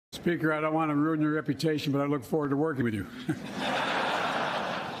Speaker, I don't want to ruin your reputation, but I look forward to working with you.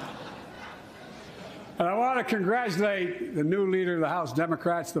 And I want to congratulate the new leader of the House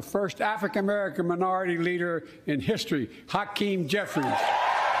Democrats, the first African-American minority leader in history, Hakeem Jeffries.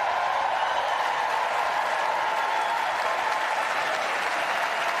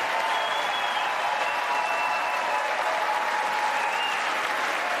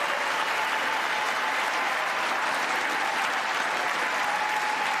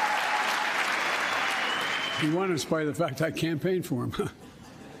 He won in spite of the fact I campaigned for him.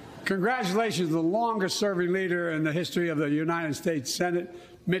 Congratulations to the longest-serving leader in the history of the United States Senate,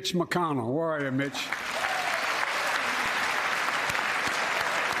 Mitch McConnell. Where are you, Mitch?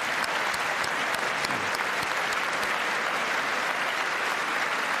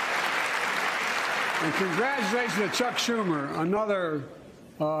 And congratulations to Chuck Schumer, another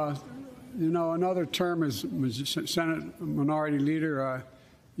term as Senate Minority Leader. I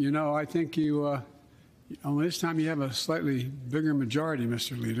think you. This time you have a slightly bigger majority,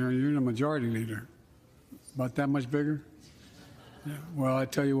 Mr. Leader. You're the majority leader. About that much bigger? Yeah. Well, I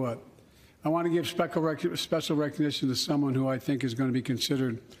tell you what. I want to give special recognition to someone who I think is going to be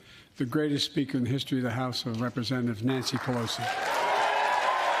considered the greatest speaker in the history of the House of Representatives, Nancy Pelosi.